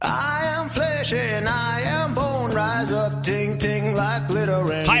flesh and I am bone. Rise up, ting ting like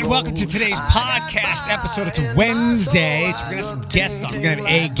glitter and Hi, and welcome to today's podcast episode. It's Wednesday, so we're going to have some guests on. We're going to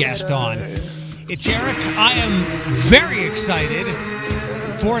have a guest on. It's Eric. I am very excited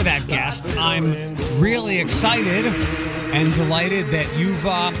for that guest. I'm really excited and delighted that you've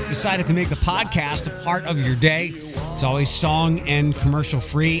decided to make the podcast a part of your day. It's always song and commercial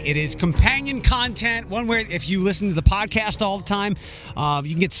free. It is companion content, one where if you listen to the podcast all the time,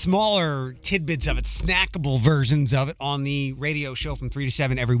 you can get smaller tidbits of it, snackable versions of it on the radio show from 3 to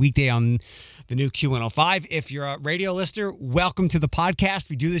 7 every weekday on the new Q105. If you're a radio listener, welcome to the podcast.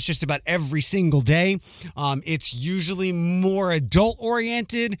 We do this just about every single day. It's usually more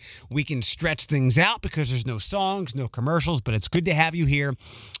adult-oriented. We can stretch things out because there's no songs, no commercials, but it's good to have you here.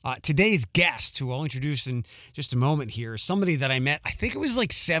 Today's guest, who I'll introduce in just a moment here, is somebody that I met, I think it was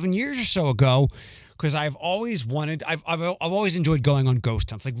like 7 years or so ago, because I've always enjoyed going on ghost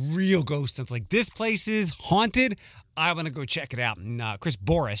hunts, like real ghost hunts. Like, this place is haunted, I want to go check it out. And Chris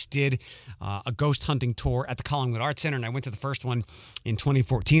Boris did a ghost hunting tour at the Collingwood Arts Center, and I went to the first one in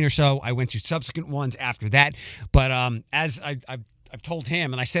 2014 or so. I went to subsequent ones after that. But as I've told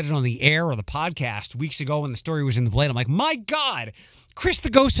him, and I said it on the air or the podcast weeks ago when the story was in the Blade, I'm like, my God, Chris the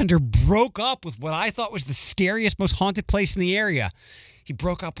Ghost Hunter broke up with what I thought was the scariest, most haunted place in the area. He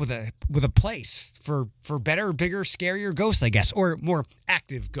broke up with a place for better, bigger, scarier ghosts, I guess, or more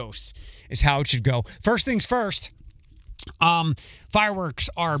active ghosts is how it should go. First things first. Fireworks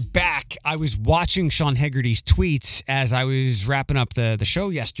are back. I was watching Sean Hegarty's tweets as I was wrapping up the show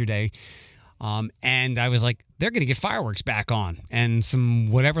yesterday. And I was like, they're going to get fireworks back on. And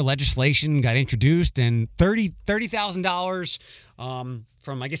some whatever legislation got introduced, and $30,000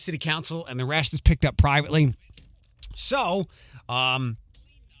 from, I guess, City Council, and the rest is picked up privately. So,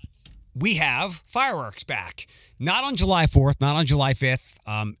 we have fireworks back. Not on July 4th, not on July 5th,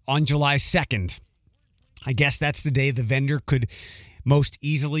 on July 2nd. I guess that's the day the vendor could most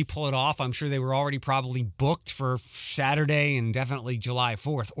easily pull it off. I'm sure they were already probably booked for Saturday and definitely July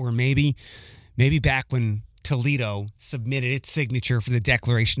 4th, or maybe back when Toledo submitted its signature for the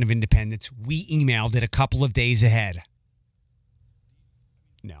Declaration of Independence, we emailed it a couple of days ahead.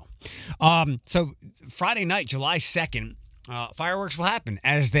 No. So Friday night, July 2nd, fireworks will happen,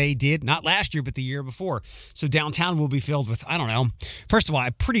 as they did not last year but the year before. So downtown will be filled with, I don't know, first of all,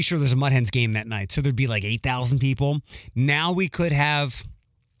 I'm pretty sure there's a Mud Hens game that night, so there'd be like 8,000 people. Now we could have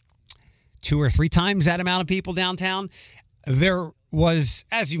 2 or 3 times that amount of people downtown. There was,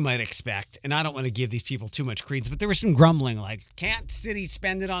 as you might expect, and I don't want to give these people too much credence, but there was some grumbling like, can't city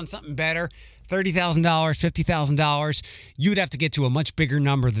spend it on something better? $30,000, $50,000. You'd have to get to a much bigger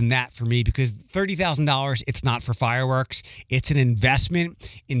number than that for me, because $30,000, it's not for fireworks. It's an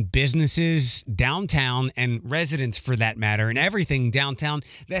investment in businesses downtown and residents, for that matter, and everything downtown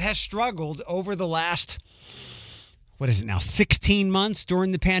that has struggled over the last, 16 months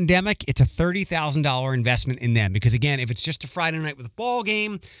during the pandemic. It's a $30,000 investment in them, because, again, if it's just a Friday night with a ball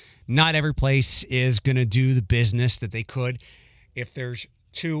game, not every place is going to do the business that they could. If there's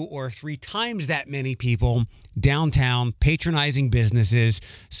 2 or 3 times that many people downtown patronizing businesses.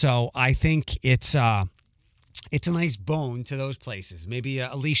 So I think it's a nice bone to those places. Maybe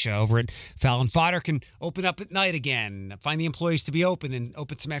Alicia over at Fallon Fodder can open up at night again, find the employees to be open and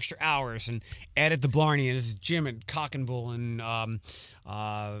open some extra hours, and added the Blarney and his gym at Cock and Bull, and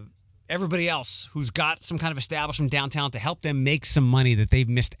everybody else who's got some kind of establishment downtown to help them make some money that they've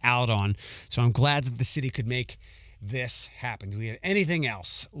missed out on. So I'm glad that the city could make this happen. Do we have anything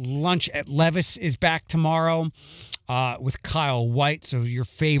else? Lunch at Levis is back tomorrow with Kyle White. So your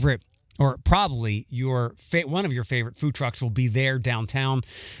favorite, or probably one of your favorite food trucks, will be there downtown,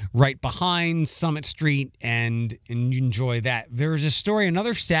 right behind Summit Street, and you enjoy that. There's a story,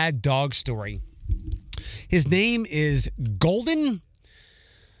 another sad dog story. His name is Golden.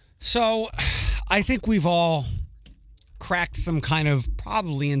 So I think we've all cracked some kind of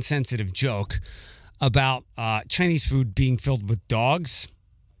probably insensitive joke about Chinese food being filled with dogs.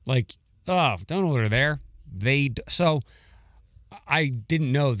 Like, oh, don't order there. So I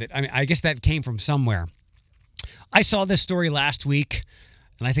didn't know that. I mean, I guess that came from somewhere. I saw this story last week,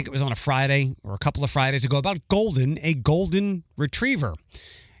 and I think it was on a Friday or a couple of Fridays ago, about Golden, a golden retriever.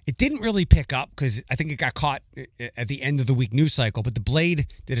 It didn't really pick up because I think it got caught at the end of the week news cycle, but the Blade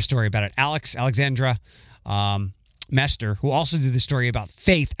did a story about it. Alexandra Mester, who also did the story about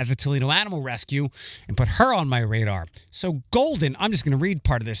Faith at the Toledo Animal Rescue, and put her on my radar. So Golden, I'm just going to read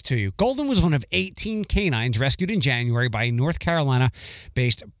part of this to you. Golden was one of 18 canines rescued in January by North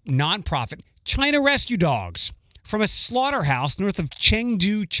Carolina-based nonprofit China Rescue Dogs. from a slaughterhouse north of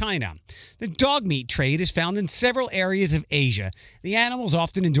Chengdu, China. The dog meat trade is found in several areas of Asia, the animals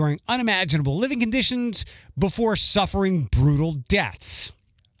often enduring unimaginable living conditions before suffering brutal deaths.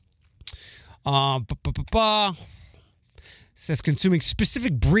 Says consuming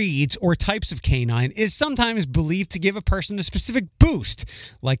specific breeds or types of canine is sometimes believed to give a person a specific boost,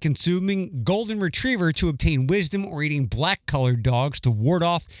 like consuming golden retriever to obtain wisdom or eating black-colored dogs to ward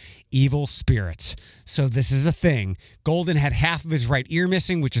off evil spirits. So this is a thing. Golden had half of his right ear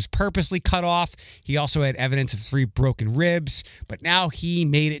missing, which is purposely cut off. He also had evidence of 3 broken ribs, but now he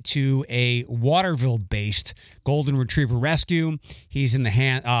made it to a Waterville-based Golden Retriever rescue. He's in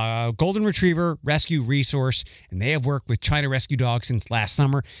the Golden Retriever Rescue Resource, and they have worked with China Rescue Dogs since last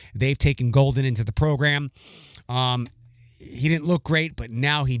summer. They've taken Golden into the program. He didn't look great, but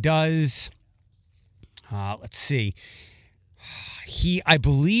now he does. Let's see. I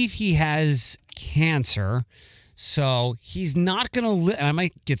believe he has cancer, so he's not going to live, and I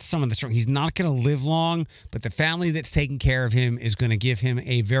might get some of this wrong, he's not going to live long, but the family that's taking care of him is going to give him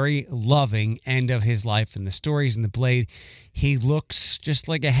a very loving end of his life. And the stories in the Blade, he looks just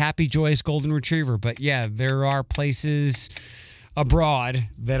like a happy, joyous golden retriever. But yeah, there are places abroad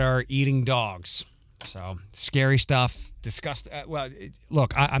that are eating dogs. So scary stuff.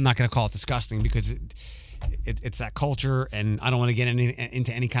 Look, I'm not going to call it disgusting because it's that culture, and I don't want to get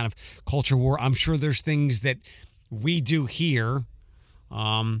into any kind of culture war. I'm sure there's things that we do here,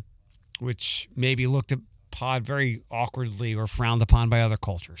 which may be looked upon very awkwardly or frowned upon by other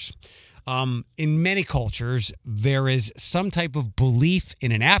cultures. In many cultures, there is some type of belief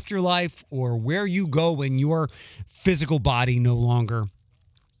in an afterlife or where you go when your physical body no longer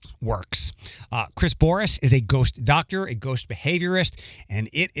works. Chris Boris is a ghost doctor, a ghost behaviorist, and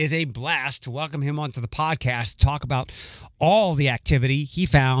it is a blast to welcome him onto the podcast to talk about all the activity he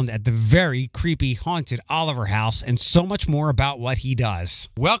found at the very creepy, haunted Oliver House and so much more about what he does.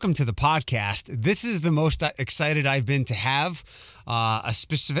 Welcome to the podcast. This is the most excited I've been to have a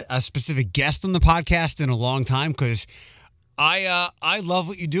specific guest on the podcast in a long time, because I love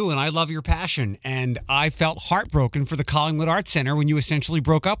what you do, and I love your passion, and I felt heartbroken for the Collingwood Arts Center when you essentially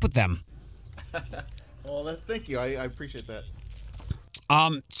broke up with them. Well, thank you. I appreciate that.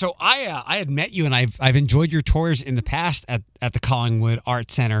 So I had met you, and I've enjoyed your tours in the past at the Collingwood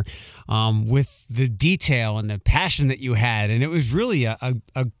Arts Center, with the detail and the passion that you had, and it was really a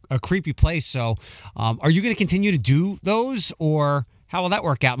creepy place. So, are you going to continue to do those, or how will that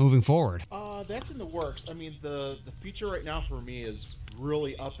work out moving forward? That's in the works. I mean, the future right now for me is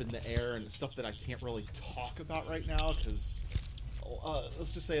really up in the air, and stuff that I can't really talk about right now because,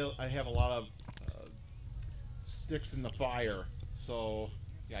 let's just say I have a lot of sticks in the fire. So,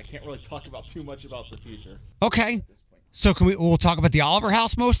 yeah, I can't really talk about too much about the future. Okay. So we'll talk about the Oliver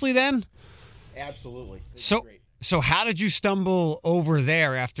House mostly then? Absolutely. Great. So how did you stumble over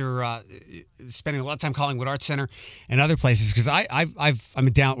there after spending a lot of time Collingwood Arts Center and other places? Because I'm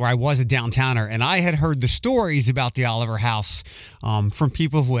where I was a downtowner, and I had heard the stories about the Oliver House from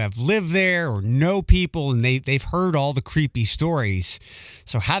people who have lived there or know people, and they've heard all the creepy stories.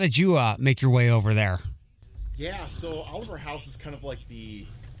 So how did you make your way over there? Yeah, so Oliver House is kind of like the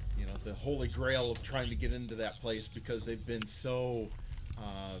holy grail of trying to get into that place, because they've been so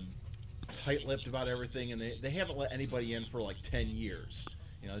tight-lipped about everything, and they haven't let anybody in for like 10 years.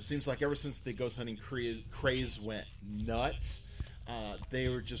 It seems like ever since the ghost hunting craze went nuts, they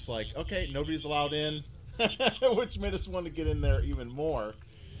were just like, okay, nobody's allowed in, which made us want to get in there even more.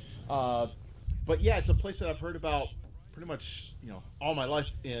 But yeah, it's a place that I've heard about pretty much all my life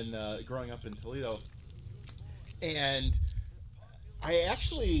in growing up in Toledo. And I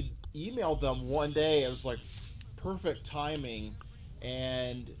actually emailed them one day. It was like perfect timing,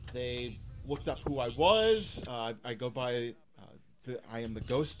 and they looked up who I was. I go by, I am the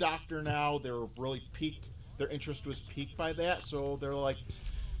ghost doctor now. They were really piqued. Their interest was piqued by that. So they're like,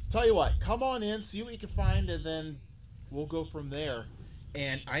 tell you what, come on in, see what you can find, and then we'll go from there.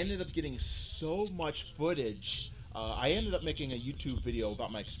 And I ended up getting so much footage. I ended up making a YouTube video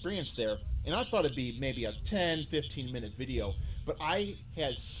about my experience there, and I thought it'd be maybe a 10, 15-minute video, but I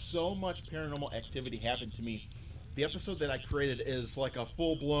had so much paranormal activity happen to me. The episode that I created is like a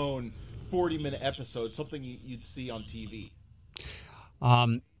full-blown 40-minute episode, something you'd see on TV.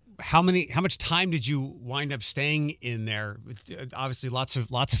 How much time did you wind up staying in there? Obviously, lots of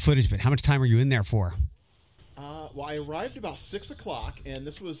footage, but how much time were you in there for? Well, I arrived about 6 o'clock, and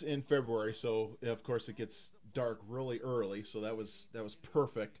this was in February, so of course it gets dark really early, so that was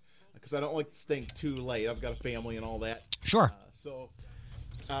perfect, because I don't like staying too late. I've got a family and all that. Sure. So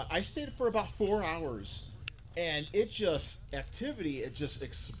I stayed for about 4 hours. And it just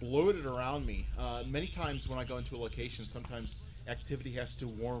exploded around me. Many times when I go into a location, sometimes activity has to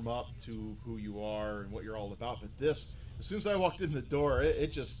warm up to who you are and what you're all about. But this, as soon as I walked in the door,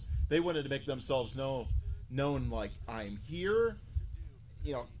 they wanted to make themselves known like, I'm here,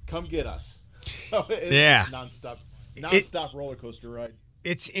 come get us. So it's nonstop roller coaster ride.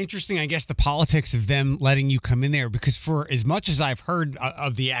 It's interesting, I guess, the politics of them letting you come in there, because for as much as I've heard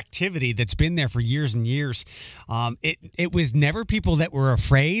of the activity that's been there for years and years, it was never people that were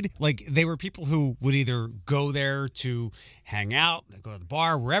afraid. Like, they were people who would either go there to hang out, go to the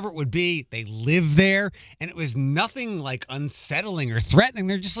bar, wherever it would be. They live there, and it was nothing like unsettling or threatening.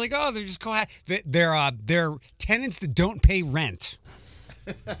 They're just like, oh, they're just they're tenants that don't pay rent.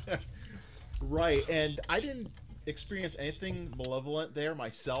 Right, and I didn't experience anything malevolent there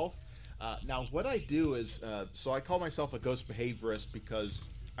myself. Now, what I do is, so I call myself a ghost behaviorist because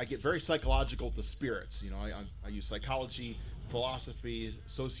I get very psychological with the spirits. I use psychology, philosophy,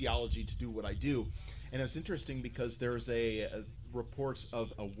 sociology to do what I do. And it's interesting because there's reports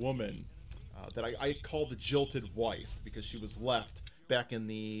of a woman that I call the jilted wife, because she was left back in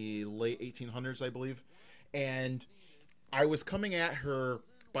the late 1800s, I believe. And I was coming at her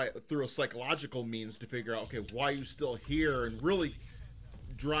through a psychological means to figure out, okay, why are you still here, and really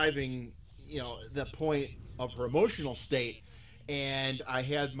driving, the point of her emotional state. And I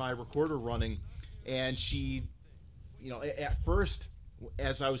had my recorder running, and she, at first,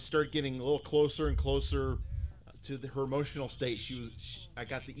 as I started getting a little closer and closer to her emotional state, I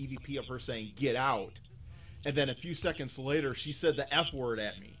got the EVP of her saying, "Get out," and then a few seconds later, she said the F word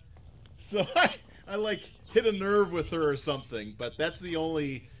at me. So I like hit a nerve with her or something, but that's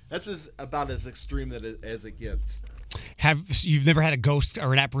about as extreme as it gets. You've never had a ghost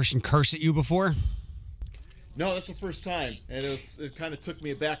or an apparition curse at you before? No, that's the first time, and it kind of took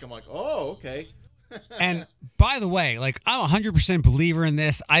me aback. I'm like, oh, okay. And by the way, like, I'm 100% believer in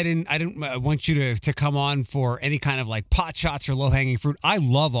this. I didn't want you to come on for any kind of like pot shots or low hanging fruit. I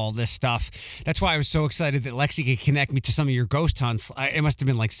love all this stuff. That's why I was so excited that Lexi could connect me to some of your ghost hunts. It must have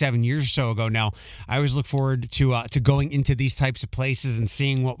been like 7 years or so ago now. I always look forward to going into these types of places and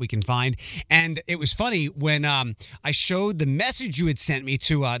seeing what we can find. And it was funny when I showed the message you had sent me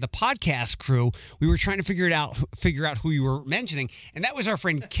to the podcast crew. We were trying to figure out who you were mentioning, and that was our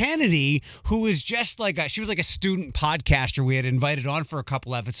friend Kennedy, who was just she was like a student podcaster we had invited on for a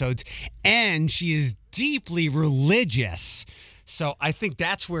couple episodes, and she is deeply religious. So I think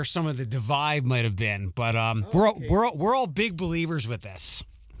that's where some of the divide might have been. But okay. we're all big believers with this.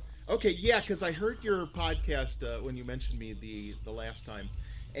 Okay, yeah, because I heard your podcast when you mentioned me the last time,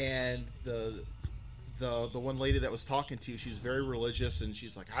 and the one lady that was talking to you, she's very religious, and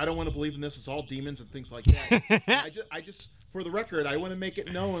she's like, I don't want to believe in this. It's all demons and things like that. I just, for the record, I want to make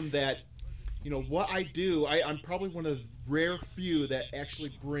it known that, what I do, I'm probably one of the rare few that actually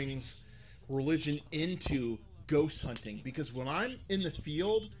brings religion into ghost hunting, because when I'm in the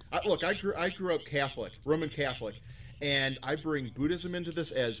field, I grew up Catholic, Roman Catholic, and I bring Buddhism into this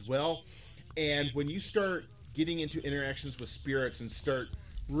as well. And when you start getting into interactions with spirits and start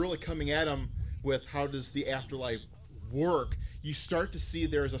really coming at them with how does the afterlife work, you start to see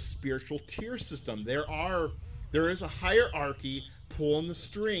there's a spiritual tier system. There is a hierarchy pulling the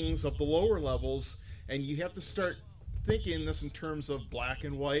strings of the lower levels, and you have to start thinking this in terms of black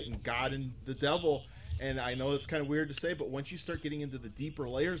and white and God and the devil. And I know it's kind of weird to say, but once you start getting into the deeper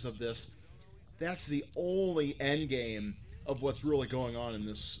layers of this, that's the only end game of what's really going on in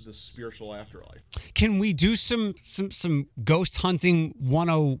this spiritual afterlife. Can we do some ghost hunting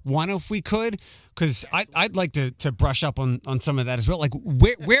 101 if we could? Because I'd like to brush up on some of that as well. Like,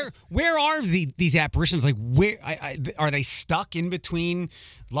 where are these apparitions? Like, where are they stuck in between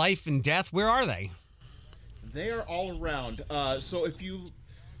life and death? Where are they? They are all around.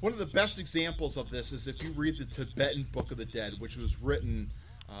 One of the best examples of this is if you read the Tibetan Book of the Dead, which was written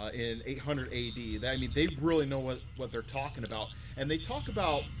in 800 AD. They really know what they're talking about, and they talk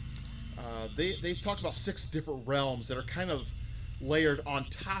about they talk about 6 different realms that are kind of layered on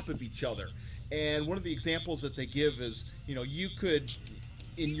top of each other. And one of the examples that they give is, you could,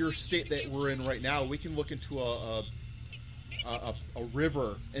 in your state that we're in right now, we can look into a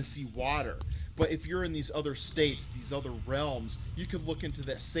river and see water. But if you're in these other states, these other realms, you could look into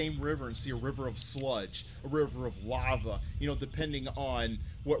that same river and see a river of sludge, a river of lava, depending on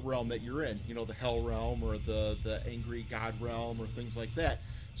what realm that you're in, the hell realm or the angry God realm or things like that.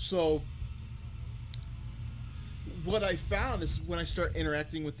 So what I found is when I start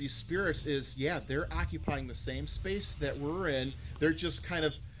interacting with these spirits is, they're occupying the same space that we're in. They're just kind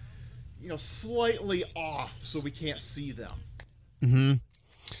of, slightly off so we can't see them. Mm-hmm.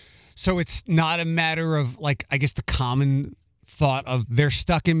 So it's not a matter of like, I guess the common thought of they're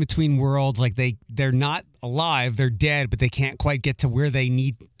stuck in between worlds, like they're not alive, they're dead, but they can't quite get to where they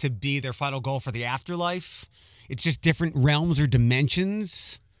need to be, their final goal for the afterlife. It's just different realms or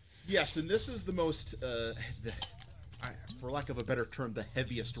dimensions. Yes, and this is the most, for lack of a better term, the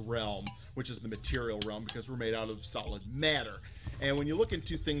heaviest realm, which is the material realm, because we're made out of solid matter. And when you look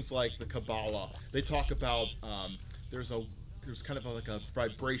into things like the Kabbalah, they talk about there's kind of like a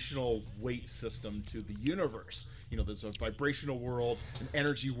vibrational weight system to the universe. You know, there's a vibrational world, an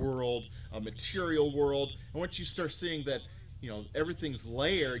energy world, a material world. And once you start seeing that, you know, everything's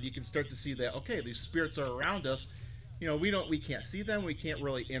layered, you can start to see that, okay, these spirits are around us. You know, we can't see them, we can't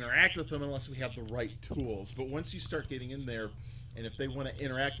really interact with them unless we have the right tools. But once you start getting in there, and if they want to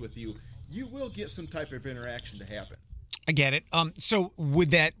interact with you, you will get some type of interaction to happen. I get it. So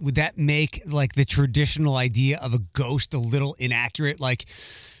would that make like the traditional idea of a ghost a little inaccurate? Like,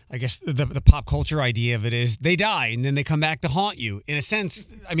 I guess the pop culture idea of it is they die and then they come back to haunt you. In a sense,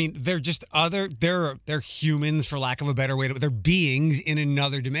 I mean, they're just they're humans, for lack of a better way they're beings in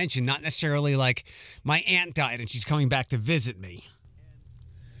another dimension, not necessarily like my aunt died and she's coming back to visit me.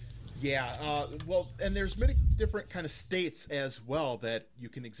 Yeah, well, and there's many different kind of states as well that you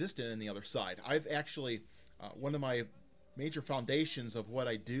can exist in the other side. I've actually, one of my major foundations of what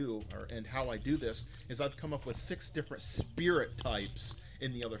I do and how I do this is I've come up with 6 different spirit types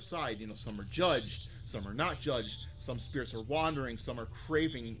in the other side. You know, some are judged, some are not judged, some spirits are wandering, some are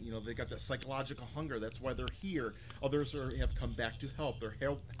craving, you know, they got that psychological hunger, that's why they're here. Others have come back to help, they're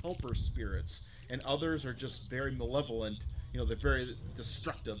helper spirits, and others are just very malevolent, you know, they're very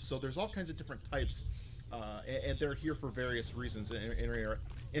destructive. So there's all kinds of different types, and they're here for various reasons and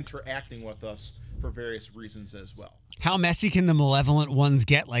interacting with us for various reasons as well. How messy can the malevolent ones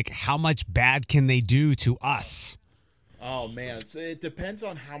get? Like, how much bad can they do to us? Oh man, so it depends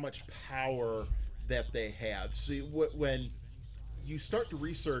on how much power that they have. See, when you start to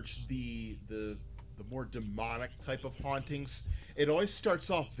research the more demonic type of hauntings, it always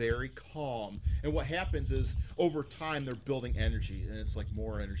starts off very calm. And what happens is over time they're building energy, and it's like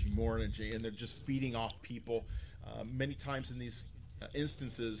more energy, and they're just feeding off people. Many times in these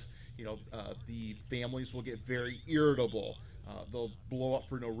instances, you know, the families will get very irritable. They'll blow up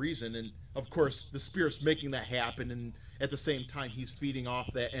for no reason, and of course the spirit's making that happen, and at the same time he's feeding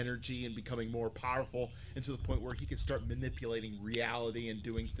off that energy and becoming more powerful, and to the point where he can start manipulating reality and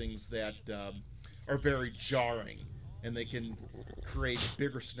doing things that are very jarring, and they can create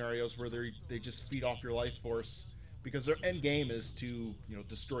bigger scenarios where they just feed off your life force, because their end game is to, you know,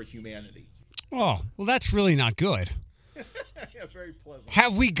 destroy humanity. Oh, well, that's really not good. Yeah, very pleasant.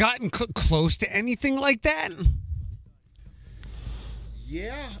 Have we gotten close to anything like that?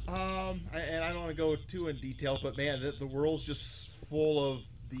 Yeah, and I don't want to go too in detail, but man, the world's just full of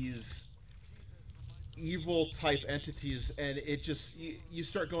these evil type entities, and it just, you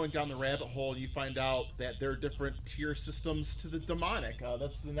start going down the rabbit hole, and you find out that there are different tier systems to the demonic.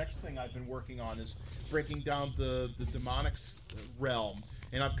 That's the next thing I've been working on, is breaking down the demonic realm,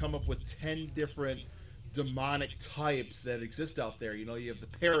 and I've come up with 10 different demonic types that exist out there. You know, you have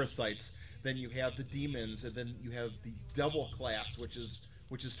the parasites, then you have the demons, and then you have the devil class, which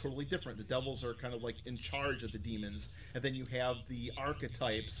is totally different. The devils are kind of like in charge of the demons, and then you have the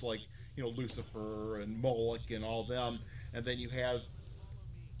archetypes like, you know, Lucifer and Moloch and all them, and then you have,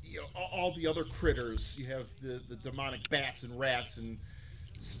 you know, all the other critters. You have the demonic bats and rats and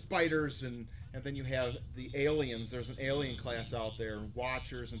spiders, and then you have the aliens. There's an alien class out there,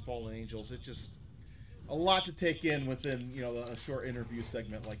 Watchers and fallen angels. It just, a lot to take in within, you know, a short interview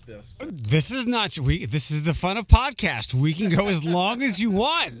segment like this. This is not. This is the fun of podcast. We can go as long as you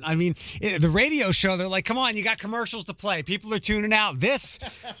want. I mean, the radio show, they're like, "Come on, you got commercials to play. People are tuning out."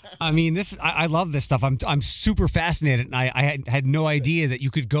 I love this stuff. I'm super fascinated, and I had no idea that you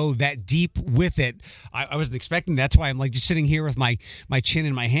could go that deep with it. I wasn't expecting. That's why I'm like just sitting here with my chin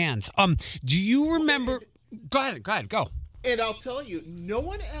in my hands. Do you remember? Go ahead, go. And I'll tell you, no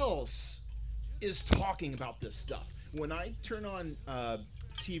one else is talking about this stuff. When I turn on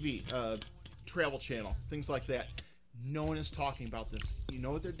TV, Travel Channel, things like that, no one is talking about this. You know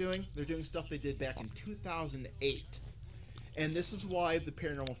what they're doing? They're doing stuff they did back in 2008. And this is why the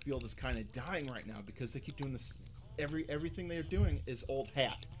paranormal field is kind of dying right now, because they keep doing this. Everything they're doing is old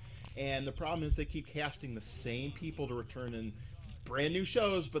hat. And the problem is they keep casting the same people to return in brand new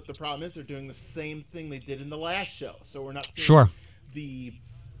shows, but the problem is they're doing the same thing they did in the last show. So we're not seeing the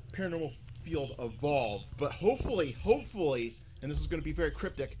paranormal field evolve, but hopefully and this is going to be very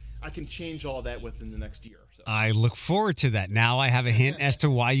cryptic, I can change all that within the next year. So. I look forward to that. Now I have a hint as to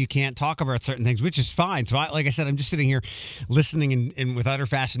why you can't talk about certain things, which is fine. So, like I said, I'm just sitting here listening and with utter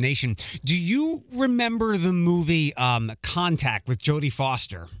fascination. Do you remember the movie Contact with Jodie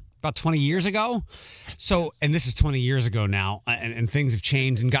Foster? About 20 years ago. So, and this is 20 years ago now, and things have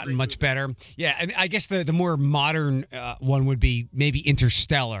changed and gotten much better. Yeah, I guess the more modern one would be maybe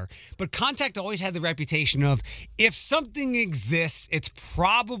Interstellar. But Contact always had the reputation of, if something exists, it's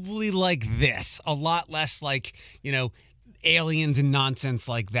probably like this. A lot less like, aliens and nonsense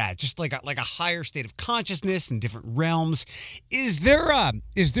like that, just like a higher state of consciousness in different realms. Is there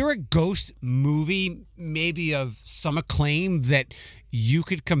a ghost movie maybe of some acclaim that you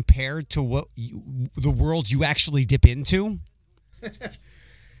could compare to the world you actually dip into?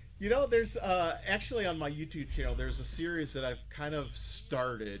 There's actually on my YouTube channel, there's a series that I've kind of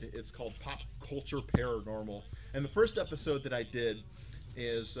started. It's called Pop Culture Paranormal, and the first episode that I did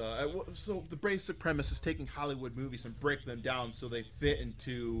is so the basic premise is taking Hollywood movies and break them down so they fit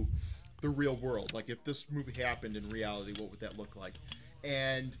into the real world. Like, if this movie happened in reality, what would that look like?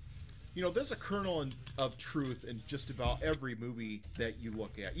 And there's a kernel of truth in just about every movie that you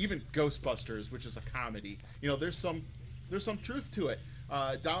look at. Even Ghostbusters, which is a comedy, there's some truth to it,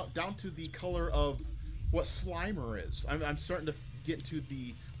 down to the color of what Slimer is. I'm starting to get into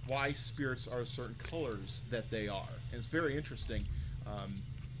the why spirits are certain colors that they are, and it's very interesting.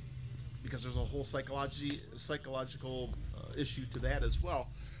 Because there's a whole psychological issue to that as well.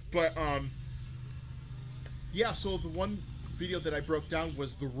 But so the one video that I broke down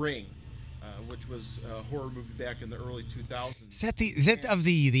was The Ring, which was a horror movie back in the early 2000s. Is that of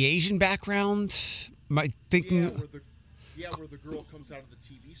the Asian background? Am I thinking? Where the girl comes out of the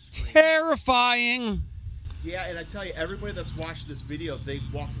TV screen. Terrifying. Yeah, and I tell you, everybody that's watched this video, they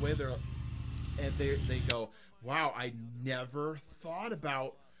walk away there and they go, wow, I never thought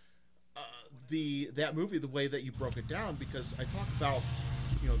about that movie the way that you broke it down, because I talk about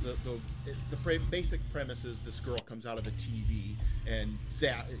the basic premise is this girl comes out of a TV and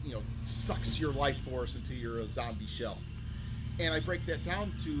sucks your life force until you're a zombie shell, and I break that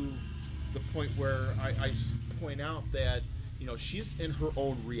down to the point where I point out that she's in her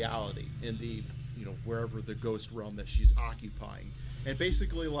own reality in the wherever the ghost realm that she's occupying, and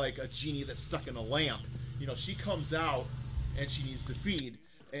basically like a genie that's stuck in a lamp. She comes out and she needs to feed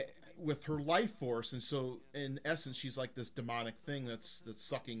with her life force, and so in essence she's like this demonic thing that's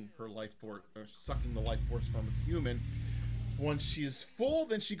sucking her life force, or sucking the life force from a human. Once she's full,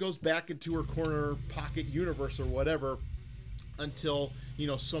 then she goes back into her corner pocket universe or whatever, until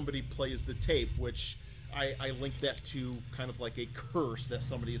somebody plays the tape, which I link that to kind of like a curse that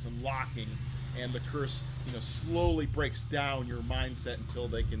somebody is unlocking, and the curse slowly breaks down your mindset until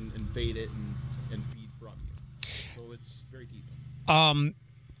they can invade it and feed from you. So it's very deep.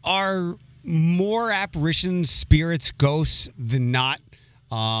 Are more apparitions, spirits, ghosts than not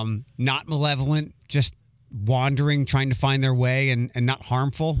malevolent, just wandering, trying to find their way and not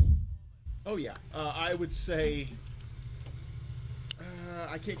harmful? Oh yeah, I would say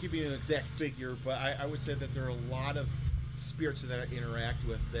I can't give you an exact figure, but I would say that there are a lot of spirits that I interact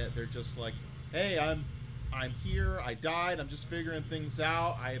with that they're just like, hey, I'm here, I died, I'm just figuring things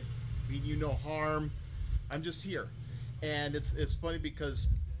out, I mean you no harm, I'm just here. And it's funny because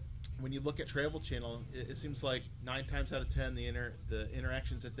when you look at Travel Channel, it seems like 9 times out of 10 the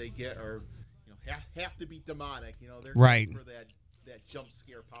interactions that they get are have to be demonic. They're right for that jump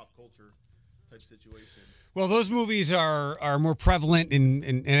scare pop culture type situation. Well, those movies are more prevalent in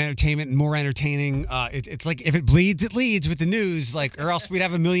entertainment and more entertaining. It's like if it bleeds, it leads with the news, or else we'd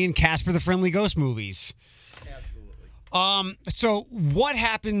have a million Casper the Friendly Ghost movies. Absolutely. So what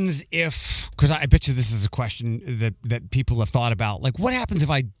happens if, because I bet you this is a question that people have thought about, what happens if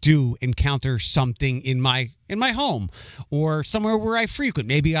I do encounter something in my home or somewhere where I frequent?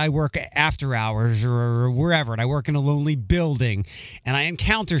 Maybe I work after hours or wherever, and I work in a lonely building, and I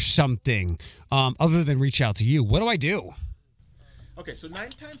encounter something other than reach out to you. What do I do? Okay, so 9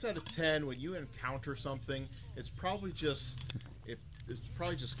 times out of 10, when you encounter something, it's probably just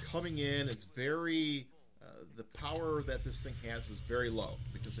coming in. It's very the power that this thing has is very low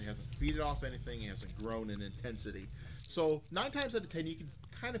because it hasn't feeded off anything. It hasn't grown in intensity. So 9 times out of 10, you can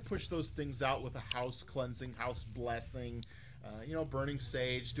kind of push those things out with a house cleansing, house blessing, burning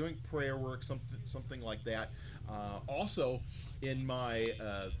sage, doing prayer work, something like that. Also, in my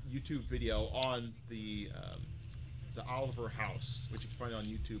YouTube video on the Oliver House, which you can find on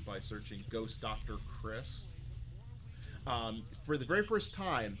YouTube by searching Ghost Dr. Chris. For the very first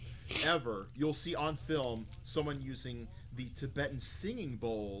time ever, you'll see on film someone using the Tibetan singing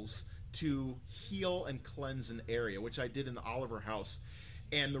bowls to heal and cleanse an area, which I did in the Oliver House,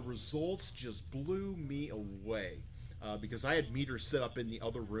 and the results just blew me away because I had meters set up in the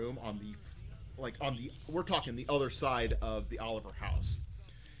other room we're talking the other side of the Oliver House.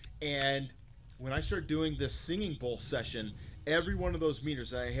 And when I started doing this singing bowl session, every one of those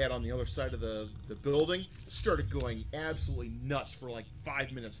meters that I had on the other side of the building started going absolutely nuts for like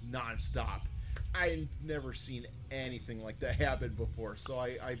 5 minutes nonstop. I've never seen anything like that happen before, so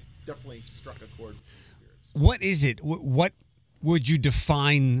I definitely struck a chord with the spirits. What is it? What would you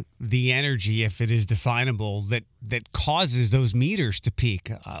define the energy, if it is definable, that causes those meters to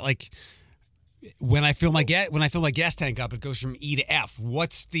peak? Like when I fill my gas tank up, it goes from E to F.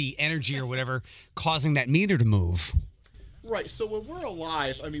 What's the energy or whatever causing that meter to move? Right. So when we're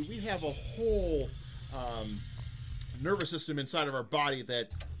alive, I mean, we have a whole nervous system inside of our body that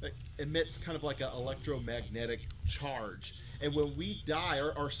emits kind of like an electromagnetic charge. And when we die,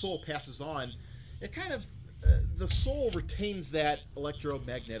 our soul passes on. It kind of the soul retains that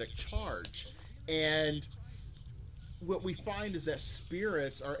electromagnetic charge. And what we find is that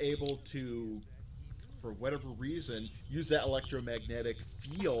spirits are able to, for whatever reason, use that electromagnetic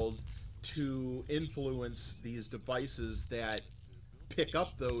field to influence these devices that pick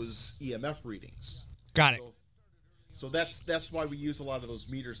up those EMF readings. Got it. So that's why we use a lot of those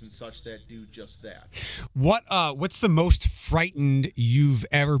meters and such that do just that. What's the most frightened you've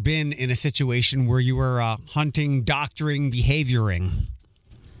ever been in a situation where you were hunting, doctoring, behavioring?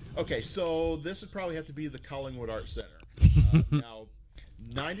 Okay, so this would probably have to be the Collingwood Art Center. Now,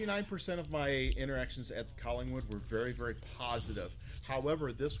 99% of my interactions at the Collingwood were very, very positive.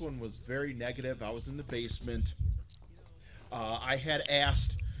 However, this one was very negative. I was in the basement. I had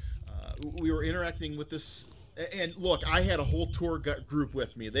asked, we were interacting with this, and look, I had a whole tour group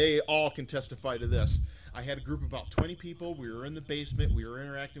with me. They all can testify to this. I had a group of about 20 people. We were in the basement. We were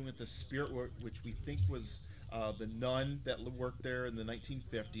interacting with the spirit, which we think was the nun that worked there in the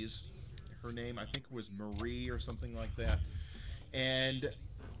 1950s. Her name, I think, was Marie or something like that. And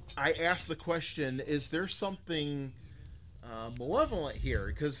I asked the question, is there something malevolent here?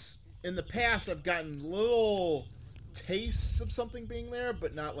 Because in the past, I've gotten little tastes of something being there,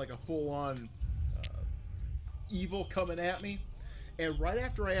 but not like a full-on evil coming at me. And right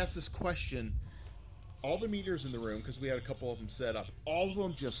after I asked this question, all the meters in the room, because we had a couple of them set up, all of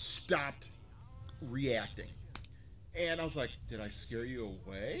them just stopped reacting. And I was like, did I scare you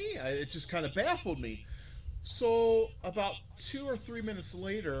away? It just kind of baffled me. So about 2 or 3 minutes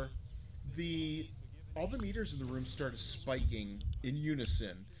later, all the meters in the room started spiking in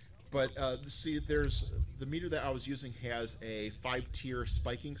unison. But see, there's the meter that I was using has a 5-tier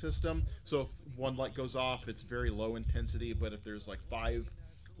spiking system. So if one light goes off, it's very low intensity. But if there's like 5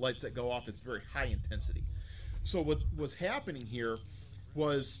 lights that go off, it's very high intensity. So what was happening here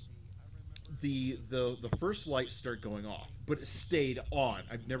was the first light started going off, but it stayed on.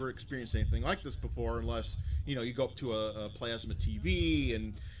 I've never experienced anything like this before, unless you go up to a plasma TV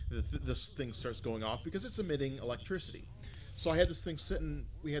and this thing starts going off because it's emitting electricity. So I had this thing sitting,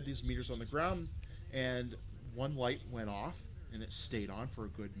 we had these meters on the ground, and one light went off, and it stayed on for a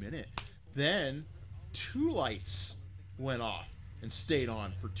good minute. Then 2 lights went off and stayed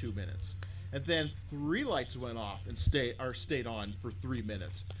on for 2 minutes. And then 3 lights went off and stayed on for 3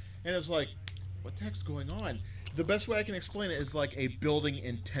 minutes. And it was like, what the heck's going on? The best way I can explain it is like a building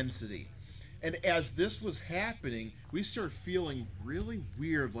intensity. And as this was happening, we started feeling really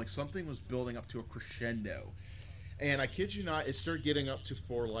weird, like something was building up to a crescendo. And I kid you not, it started getting up to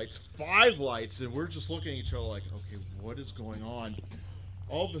 4 lights, 5 lights, and we're just looking at each other like, okay, what is going on?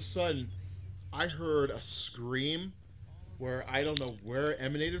 All of a sudden, I heard a scream where I don't know where it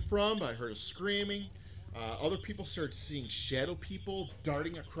emanated from, but I heard a screaming. Other people started seeing shadow people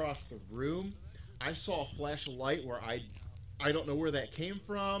darting across the room. I saw a flash of light where I don't know where that came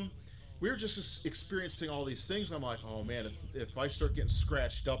from. We were just experiencing all these things. I'm like, oh man, if I start getting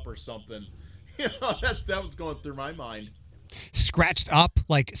scratched up or something, that was going through my mind. Scratched up,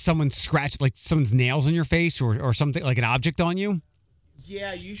 like someone scratched, like someone's nails in your face, or something, like an object on you?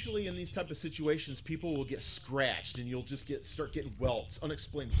 Yeah, usually in these type of situations, people will get scratched, and you'll just start getting welts,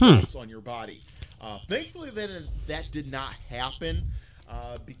 unexplained welts on your body. Thankfully, that did not happen,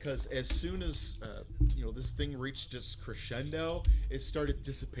 because as soon as this thing reached its crescendo, it started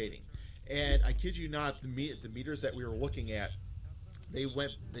dissipating. And I kid you not, the meters that we were looking at, they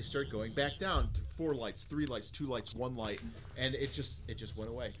started going back down to 4 lights, 3 lights, 2 lights, 1 light, and it just went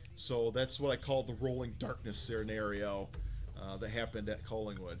away. So that's what I call the rolling darkness scenario that happened at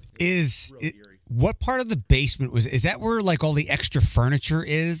Collingwood. What part of the basement is that where like all the extra furniture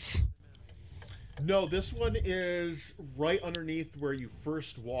is? No, this one is right underneath where you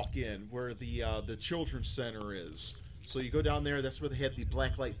first walk in, where the children's center is. So you go down there. That's where they had the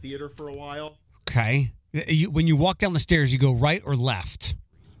Blacklight Theater for a while. Okay. When you walk down the stairs, you go right or left?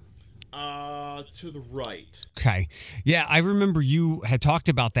 To the right. Okay. Yeah, I remember you had talked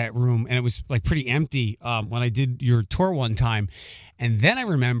about that room, and it was like pretty empty when I did your tour one time. And then I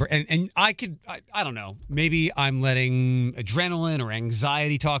remember, and I don't know, maybe I'm letting adrenaline or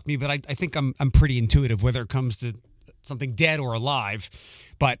anxiety talk me, but I think I'm pretty intuitive, whether it comes to something dead or alive.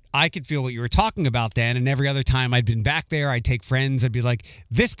 But I could feel what you were talking about then, and every other time I'd been back there, I'd take friends, I'd be like,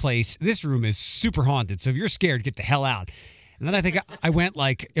 this room is super haunted, so if you're scared, get the hell out. And then I think I went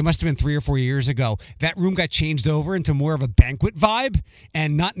like, it must have been 3 or 4 years ago. That room got changed over into more of a banquet vibe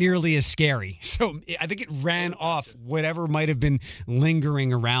and not nearly as scary. So I think it ran off whatever might have been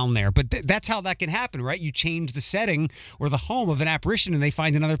lingering around there. But that's how that can happen, right? You change the setting or the home of an apparition and they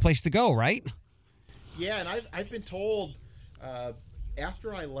find another place to go, right? Yeah, and I've been told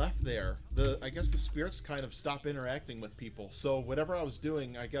after I left there, I guess the spirits kind of stopped interacting with people. So whatever I was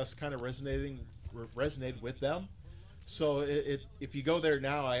doing, I guess kind of resonated with them. So if you go there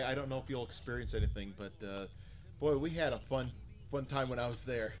now, I don't know if you'll experience anything, but boy, we had a fun time when I was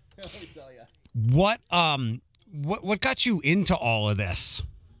there. Let me tell you. What got you into all of this?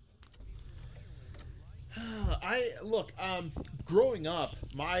 Growing up,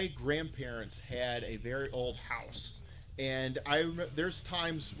 my grandparents had a very old house, and there's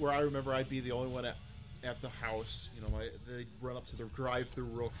times where I remember I'd be the only one at the house. You know, they'd run up to the drive-thru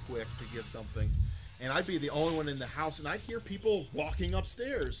real quick to get something. And I'd be the only one in the house, and I'd hear people walking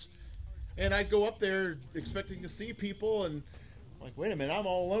upstairs. And I'd go up there expecting to see people, and I'm like, wait a minute, I'm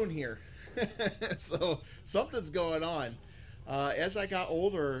all alone here. So something's going on. As I got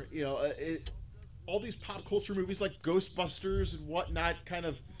older, you know, all these pop culture movies like Ghostbusters and whatnot kind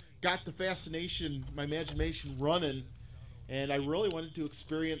of got the fascination, my imagination running. And I really wanted to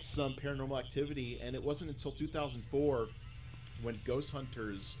experience some paranormal activity. And it wasn't until 2004 when Ghost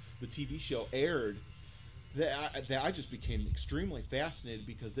Hunters, the TV show, aired that I just became extremely fascinated,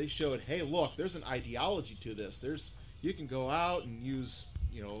 because they showed, hey, look, there's an ideology to this. You can go out and use,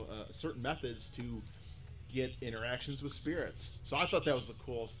 you know, certain methods to get interactions with spirits. So I thought that was the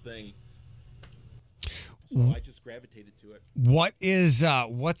coolest thing. So I just gravitated to it.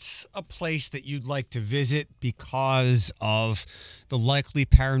 What's a place that you'd like to visit because of the likely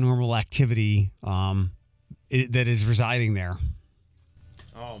paranormal activity that is residing there?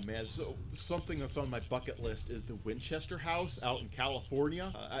 Oh man, so something that's on my bucket list is the Winchester House out in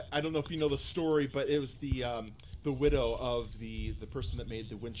California. I don't know if you know the story, but it was the widow of the person that made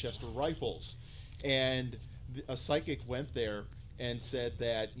the Winchester rifles, and a psychic went there and said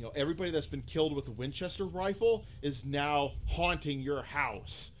that, you know, everybody that's been killed with a Winchester rifle is now haunting your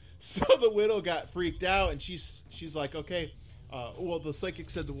house. So the widow got freaked out, and she's like, okay, well, the psychic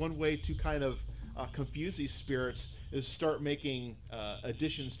said the one way to kind of confuse these spirits is start making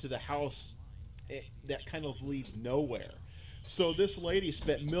additions to the house that kind of lead nowhere. So this lady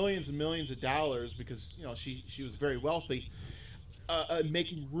spent millions and millions of dollars, because, you know, she was very wealthy,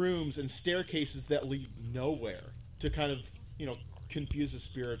 making rooms and staircases that lead nowhere to kind of, you know, confuse the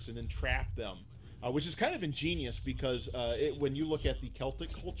spirits and entrap them. Which is kind of ingenious, because when you look at the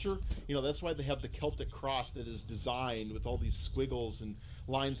Celtic culture, you know, that's why they have the Celtic cross that is designed with all these squiggles and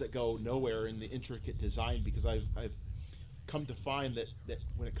lines that go nowhere in the intricate design, because I've come to find that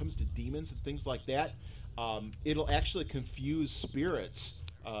when it comes to demons and things like that, it'll actually confuse spirits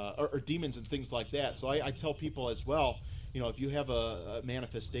or demons and things like that. So I tell people as well, you know, if you have a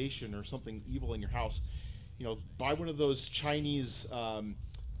manifestation or something evil in your house, you know, buy one of those Chinese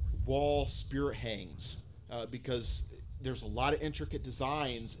wall spirit hangs, because there's a lot of intricate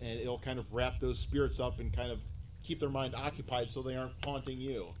designs, and it'll kind of wrap those spirits up and kind of keep their mind occupied so they aren't haunting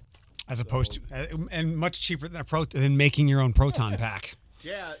you. As opposed to, and much cheaper than making your own proton pack.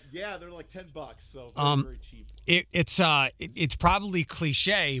 Yeah, they're like $10, so very cheap. It's probably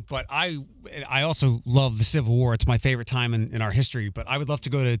cliche, but I also love the Civil War. It's my favorite time in our history. But I would love to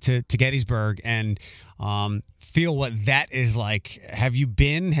go to Gettysburg and feel what that is like. Have you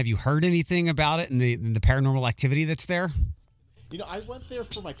been? Have you heard anything about it and the paranormal activity that's there? You know, I went there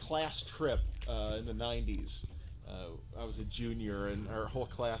for my class trip in the 90s. I was a junior, and our whole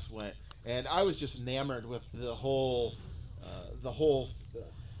class went, and I was just enamored with the whole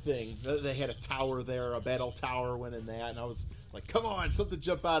thing. They had a tower there, a battle tower went in that, and I was like, come on, something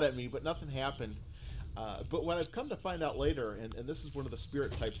jump out at me, but nothing happened. But what I've come to find out later, and this is one of the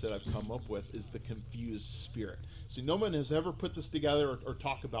spirit types that I've come up with, is the confused spirit. See, no one has ever put this together or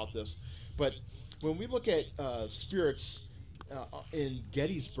talk about this, but when we look at spirits in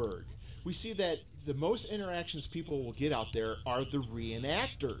Gettysburg, we see that the most interactions people will get out there are the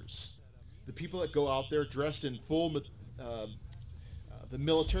reenactors, the people that go out there dressed in full the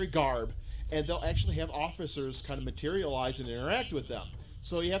military garb, and they'll actually have officers kind of materialize and interact with them.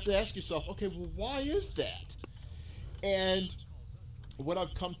 So you have to ask yourself, okay, well, why is that? And what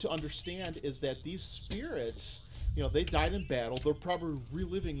I've come to understand is that these spirits, they died in battle. They're probably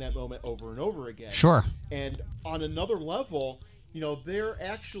reliving that moment over and over again. Sure. And on another level, they're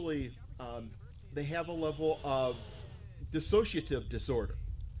actually, they have a level of dissociative disorder,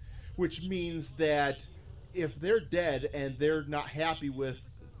 which means that if they're dead and they're not happy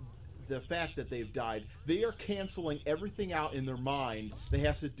with the fact that they've died, they are canceling everything out in their mind that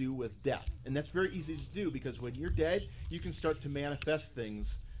has to do with death. And that's very easy to do, because when you're dead, you can start to manifest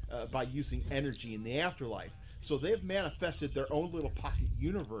things by using energy in the afterlife. So they've manifested their own little pocket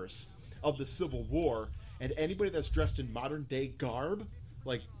universe of the Civil War, and anybody that's dressed in modern day garb,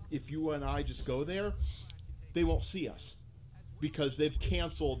 like if you and I just go there, they won't see us, because they've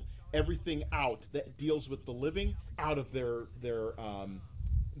canceled everything out that deals with the living out of their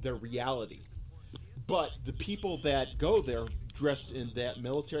reality. But the people that go there dressed in that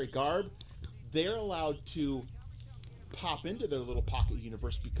military garb, they're allowed to pop into their little pocket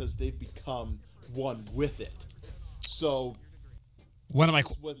universe because they've become one with it. So one of my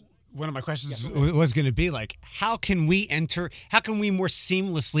questions was going to be like, how can we more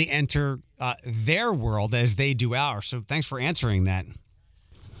seamlessly enter their world as they do ours? So thanks for answering that.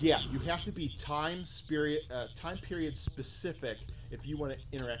 Yeah, you have to be time period specific if you want to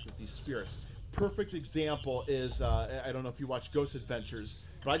interact with these spirits. Perfect example is, I don't know if you watch Ghost Adventures,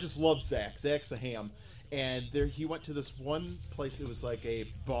 but I just love Zach. Zach's a ham. And he went to this one place. It was like a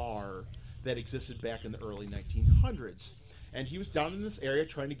bar that existed back in the early 1900s. And he was down in this area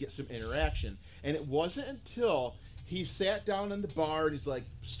trying to get some interaction. And it wasn't until he sat down in the bar and he's like,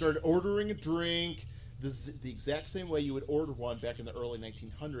 started ordering a drink, the exact same way you would order one back in the early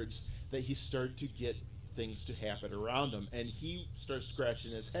 1900s, that he started to get things to happen around him. And he started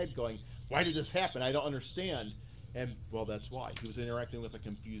scratching his head going, why did this happen? I don't understand. And, well, that's why. He was interacting with a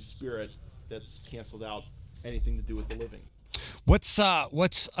confused spirit that's canceled out anything to do with the living.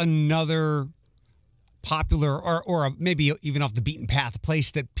 What's another popular or maybe even off the beaten path, a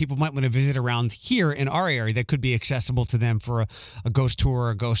place that people might want to visit around here in our area that could be accessible to them for a ghost tour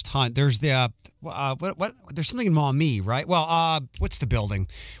or a ghost hunt? There's the there's something in Maumee, right? Well, what's the building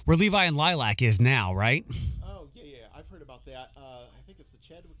where Levi and Lilac is now, right? Oh yeah, I've heard about that. I think it's the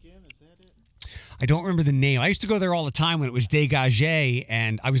Chadwick Inn. Is that it? I don't remember the name. I used to go there all the time when it was Dégagé,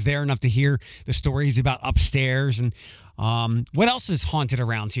 and I was there enough to hear the stories about upstairs. And what else is haunted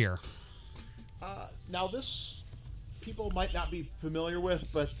around here? Now, this people might not be familiar with,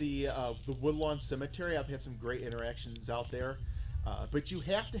 but the Woodlawn Cemetery, I've had some great interactions out there. But you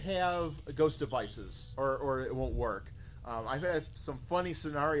have to have ghost devices, or it won't work. I've had some funny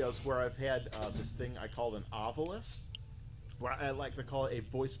scenarios where I've had this thing I call an ovilus, where I like to call it a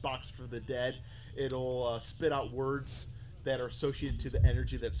voice box for the dead. It'll spit out words that are associated to the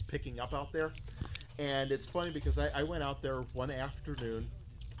energy that's picking up out there. And it's funny because I went out there one afternoon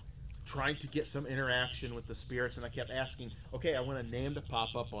trying to get some interaction with the spirits, and I kept asking, okay, I want a name to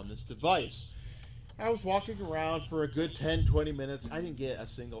pop up on this device. I was walking around for a good 10, 20 minutes. I didn't get a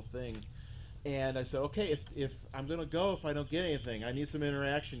single thing. And I said, okay, if I'm going to go, if I don't get anything, I need some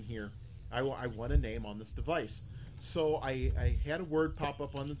interaction here. I want a name on this device. So I had a word pop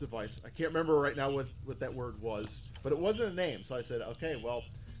up on the device. I can't remember right now what that word was, but it wasn't a name. So I said, okay, well,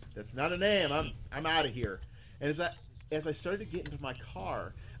 that's not a name. I'm out of here. And as I started to get into my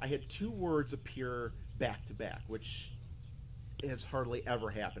car, I had two words appear back to back, which has hardly ever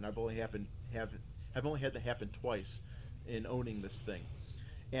happened. I've only had that happen twice in owning this thing.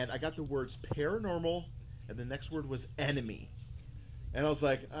 And I got the words paranormal, and the next word was enemy. And I was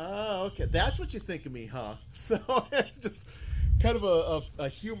like, oh, okay, that's what you think of me, huh? So it's just kind of a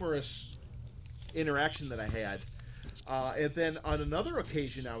humorous interaction that I had. And then on another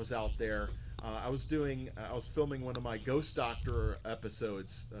occasion I was out there, I was filming one of my Ghost Doctor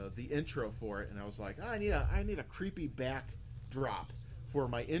episodes, the intro for it, and I was like, I need a creepy backdrop for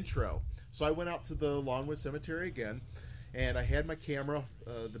my intro. So I went out to the Longwood Cemetery again, and I had my camera.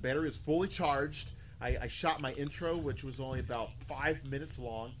 The battery was fully charged. I shot my intro, which was only about 5 minutes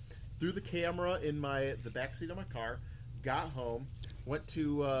long, threw the camera in the backseat of my car, got home, went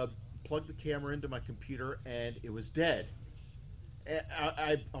to plug the camera into my computer, and it was dead. And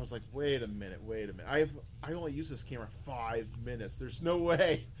I was like, wait a minute. I only used this camera 5 minutes. There's no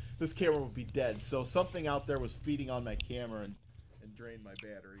way this camera would be dead. So something out there was feeding on my camera and drained my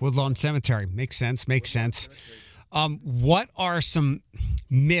battery. Woodlawn Cemetery. Makes sense. What are some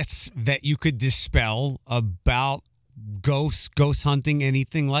myths that you could dispel about ghosts, ghost hunting,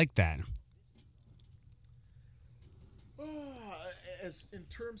 anything like that? As in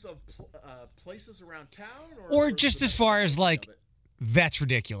terms of places around town, Or just as far as like, that's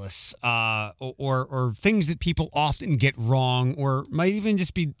ridiculous, or things that people often get wrong, or might even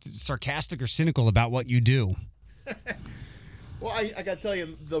just be sarcastic or cynical about what you do. Well, I got to tell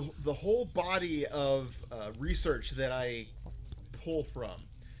you, the whole body of research that I pull from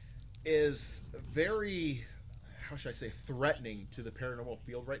is very, how should I say, threatening to the paranormal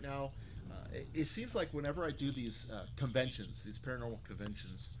field right now. It seems like whenever I do these conventions, these paranormal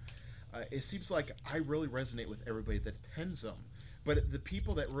conventions, it seems like I really resonate with everybody that attends them. But the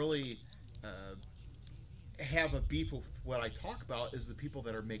people that really have a beef with what I talk about is the people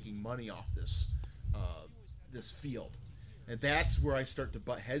that are making money off this this field. And that's where I start to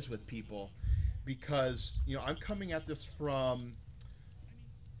butt heads with people, because I'm coming at this from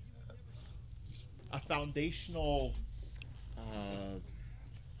a foundational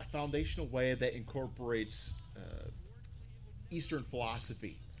way that incorporates Eastern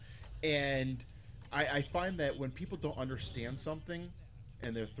philosophy. And I find that when people don't understand something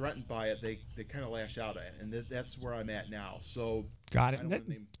and they're threatened by it, they kind of lash out at it, and that's where I'm at now. So got it.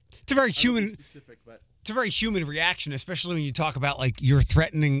 It's a very human specific, but it's a very human reaction, especially when you talk about like you're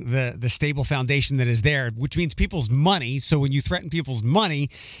threatening the stable foundation that is there, which means people's money. So when you threaten people's money,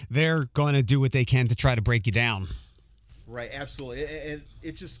 they're going to do what they can to try to break you down. Right, absolutely, and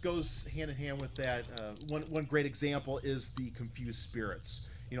it just goes hand in hand with that. One great example is the confused spirits.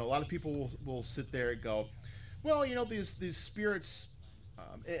 A lot of people will sit there and go, well, these spirits,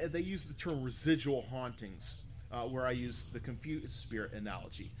 they use the term residual hauntings, where I use the confused spirit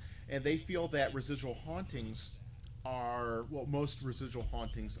analogy. And they feel that residual hauntings most residual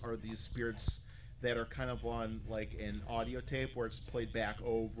hauntings are these spirits that are kind of on like an audio tape where it's played back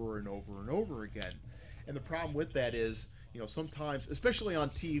over and over and over again. And the problem with that is, sometimes, especially on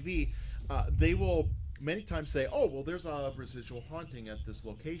TV, they will many times say, oh, well, there's a residual haunting at this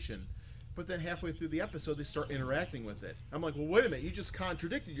location. But then halfway through the episode, they start interacting with it. I'm like, well, wait a minute, you just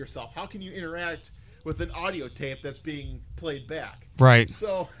contradicted yourself. How can you interact with an audio tape that's being played back? Right.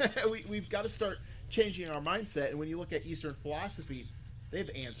 So we've got to start changing our mindset. And when you look at Eastern philosophy, they've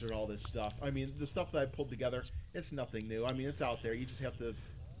answered all this stuff. I mean, the stuff that I pulled together, it's nothing new. I mean, it's out there. You just have to,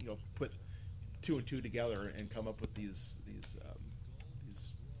 put two and two together and come up with these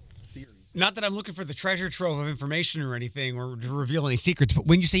theories. Not that I'm looking for the treasure trove of information or anything, or to reveal any secrets, but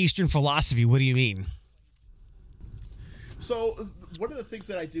when you say Eastern philosophy, what do you mean? So one of the things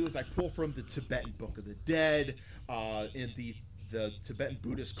that I do is I pull from the Tibetan Book of the Dead. In the Tibetan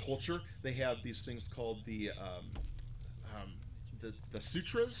Buddhist culture, they have these things called the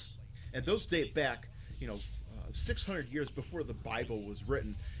sutras, and those date back, 600 years before the Bible was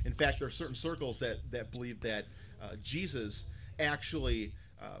written. In fact, there are certain circles that believe that Jesus actually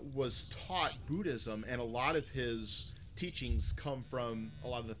was taught Buddhism, and a lot of his teachings come from a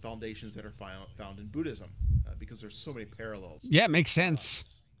lot of the foundations that are found in Buddhism, because there's so many parallels. Yeah, it makes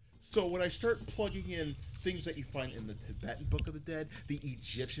sense. So when I start plugging in things that you find in the Tibetan Book of the Dead, the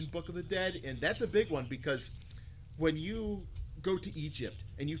Egyptian Book of the Dead, and that's a big one, because when you go to Egypt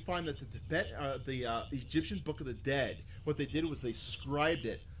and you find that the Egyptian Book of the Dead, what they did was they scribed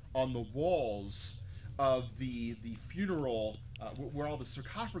it on the walls of the funeral where all the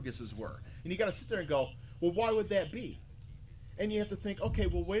sarcophaguses were. And you got to sit there and go, well, why would that be? And you have to think, okay,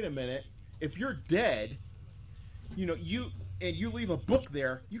 well, wait a minute. If you're dead, you leave a book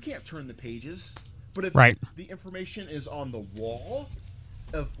there, you can't turn the pages. But if the information is on the wall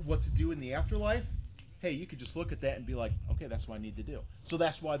of what to do in the afterlife, hey, you could just look at that and be like, okay, that's what I need to do. So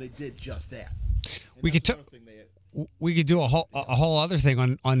that's why they did just that. And we could do a whole other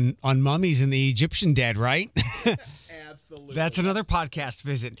thing on mummies and the Egyptian dead, right? Absolutely. That's another podcast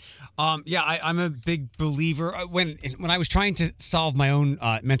visit. I'm a big believer. When I was trying to solve my own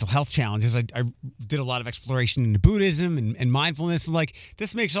mental health challenges, I did a lot of exploration into Buddhism and mindfulness. And like,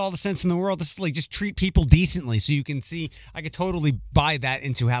 this makes all the sense in the world. This is like, just treat people decently. So you can see, I could totally buy that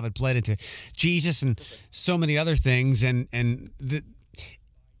into how it bled into Jesus and so many other things. And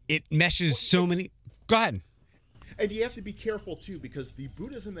it meshes so many. Go ahead. And you have to be careful, too, because the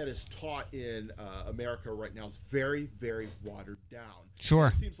Buddhism that is taught in America right now is very, very watered down. Sure.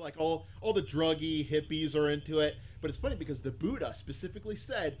 It seems like all the druggy hippies are into it. But it's funny because the Buddha specifically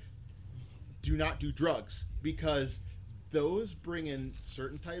said, do not do drugs, because those bring in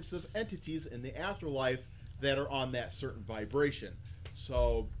certain types of entities in the afterlife that are on that certain vibration.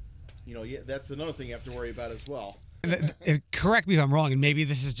 So, that's another thing you have to worry about as well. Correct me if I'm wrong, and maybe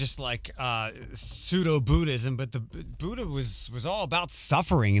this is just like pseudo Buddhism, but the Buddha was all about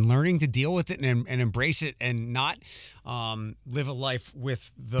suffering and learning to deal with it and embrace it and not live a life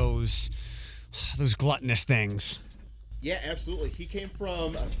with those gluttonous things. Yeah, absolutely. He came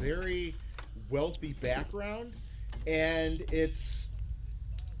from a very wealthy background, and it's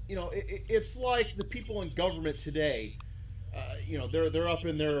like the people in government today. They're up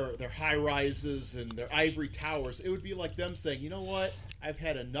in their high rises and their ivory towers. It would be like them saying, you know what, I've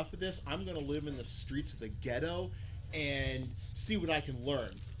had enough of this. I'm going to live in the streets of the ghetto and see what I can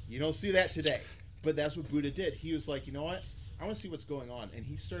learn. You don't see that today, but that's what Buddha did. He was like, you know what, I want to see what's going on. And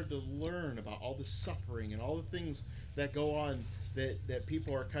he started to learn about all the suffering and all the things that go on that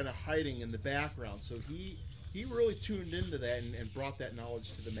people are kind of hiding in the background. So he really tuned into that and brought that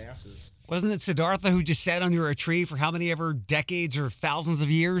knowledge to the masses. Wasn't it Siddhartha who just sat under a tree for how many ever decades or thousands of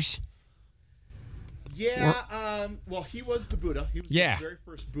years? Yeah, well, he was the Buddha. He was the very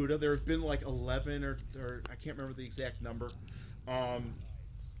first Buddha. There have been like 11 or I can't remember the exact number.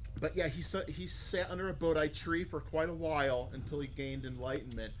 But yeah, he sat under a Bodhi tree for quite a while until he gained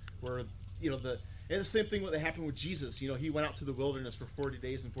enlightenment, where, and the same thing that happened with Jesus. He went out to the wilderness for 40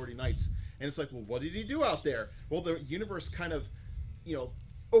 days and 40 nights. And it's like, well, what did he do out there? Well, the universe kind of,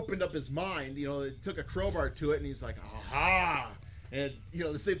 opened up his mind. It took a crowbar to it, and he's like, aha! And,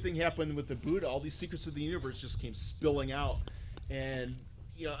 the same thing happened with the Buddha. All these secrets of the universe just came spilling out. And,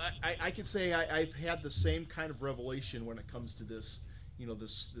 I could say I've had the same kind of revelation when it comes to this,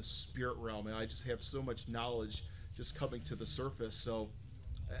 this spirit realm. And I just have so much knowledge just coming to the surface. So,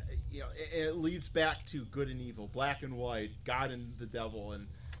 it leads back to good and evil, black and white, God and the devil, and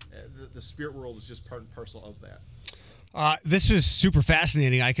the spirit world is just part and parcel of that. This was super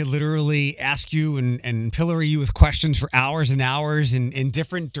fascinating. I could literally ask you and pillory you with questions for hours and hours in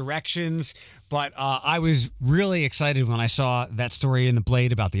different directions. But I was really excited when I saw that story in The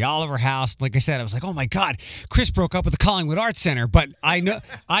Blade about the Oliver House. Like I said, I was like, oh my God, Chris broke up with the Collingwood Arts Center. But I know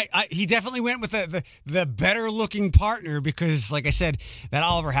he definitely went with the better looking partner, because, like I said, that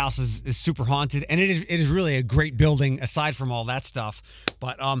Oliver House is super haunted, and it is really a great building aside from all that stuff.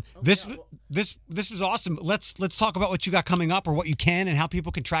 But this was awesome. Let's talk about what you got coming up, or what you can, and how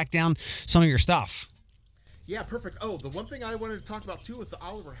people can track down some of your stuff. Yeah, perfect. Oh, the one thing I wanted to talk about too with the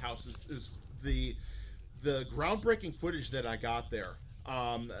Oliver House is the groundbreaking footage that I got there.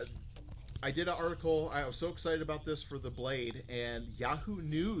 I did an article. I was so excited about this for The Blade, and Yahoo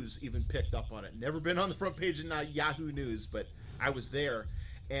News even picked up on it. Never been on the front page of Yahoo News, but I was there.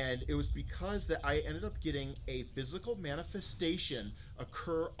 And it was because that I ended up getting a physical manifestation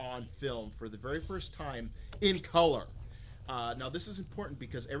occur on film for the very first time in color. Now, this is important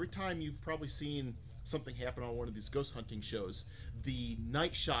because every time you've probably seen something happen on one of these ghost hunting shows, the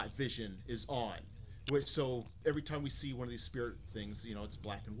night shot vision is on. So every time we see one of these spirit things, it's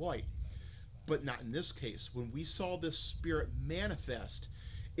black and white. But not in this case. When we saw this spirit manifest,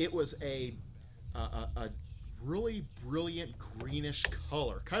 it was a really brilliant greenish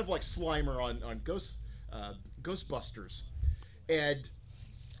color, kind of like Slimer on Ghostbusters. And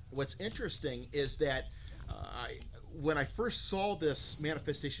what's interesting is that when I first saw this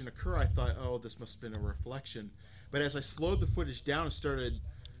manifestation occur, I thought, oh, this must have been a reflection. But as I slowed the footage down and started,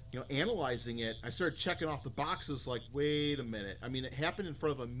 analyzing it, I started checking off the boxes like, wait a minute. I mean, it happened in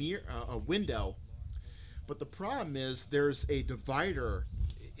front of a window, but the problem is there's a divider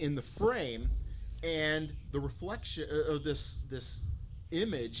in the frame, and the reflection of this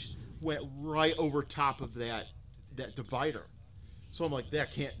image went right over top of that divider. So I'm like,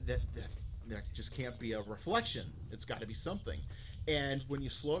 that just can't be a reflection. It's got to be something. And when you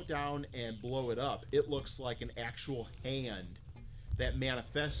slow it down and blow it up, it looks like an actual hand that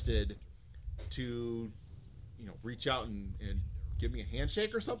manifested to, reach out and give me a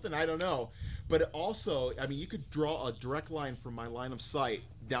handshake or something. I don't know. But it also, I mean, you could draw a direct line from my line of sight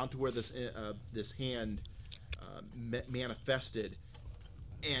down to where this hand manifested,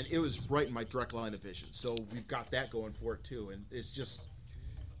 and it was right in my direct line of vision. So we've got that going for it too, and it's just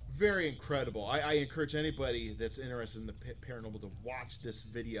very incredible. I encourage anybody that's interested in the paranormal to watch this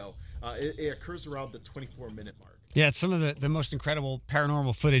video. It occurs around the 24-minute mark. Yeah, it's some of the most incredible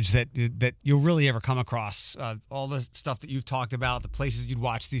paranormal footage that you'll really ever come across. All the stuff that you've talked about, the places you'd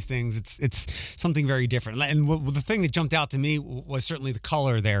watch these things, it's something very different. And the thing that jumped out to me was certainly the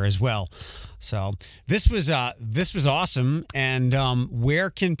color there as well. So this was awesome. And where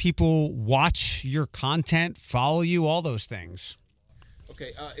can people watch your content, follow you, all those things?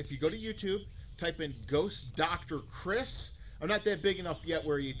 Okay, if you go to YouTube, type in Ghost Dr. Chris. I'm not that big enough yet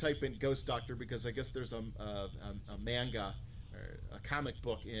where you type in Ghost Doctor, because I guess there's a manga or a comic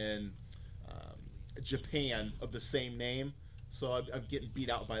book in Japan of the same name. So I'm getting beat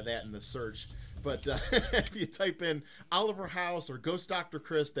out by that in the search. But if you type in Oliver House or Ghost Dr.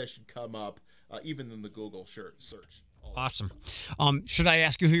 Chris, that should come up, even in the Google search. Awesome. Should I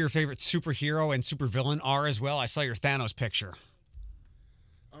ask you who your favorite superhero and supervillain are as well? I saw your Thanos picture.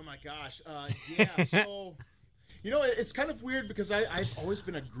 Oh my gosh. Yeah, so, it's kind of weird because I've always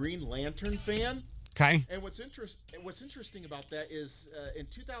been a Green Lantern fan. Okay. And what's interesting about that is in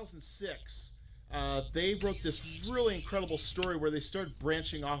 2006, they wrote this really incredible story where they started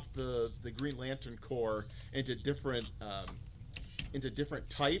branching off the Green Lantern Corps into different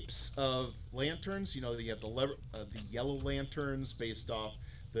types of lanterns. You have the yellow lanterns based off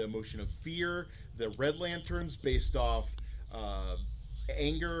the emotion of fear, the red lanterns based off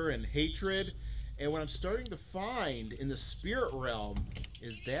anger and hatred. And what I'm starting to find in the spirit realm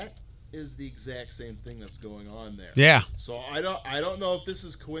is that is the exact same thing that's going on there. Yeah. So I don't know if this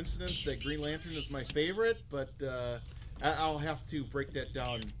is coincidence that Green Lantern is my favorite, but I'll have to break that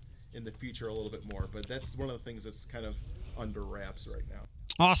down in the future a little bit more. But that's one of the things that's kind of under wraps right now.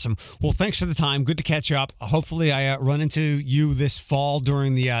 Awesome. Well, thanks for the time. Good to catch up. Hopefully, I run into you this fall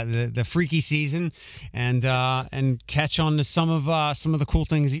during the freaky season, and catch on to some of the cool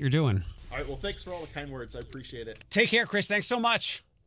things that you're doing. All right. Well, thanks for all the kind words. I appreciate it. Take care, Chris. Thanks so much.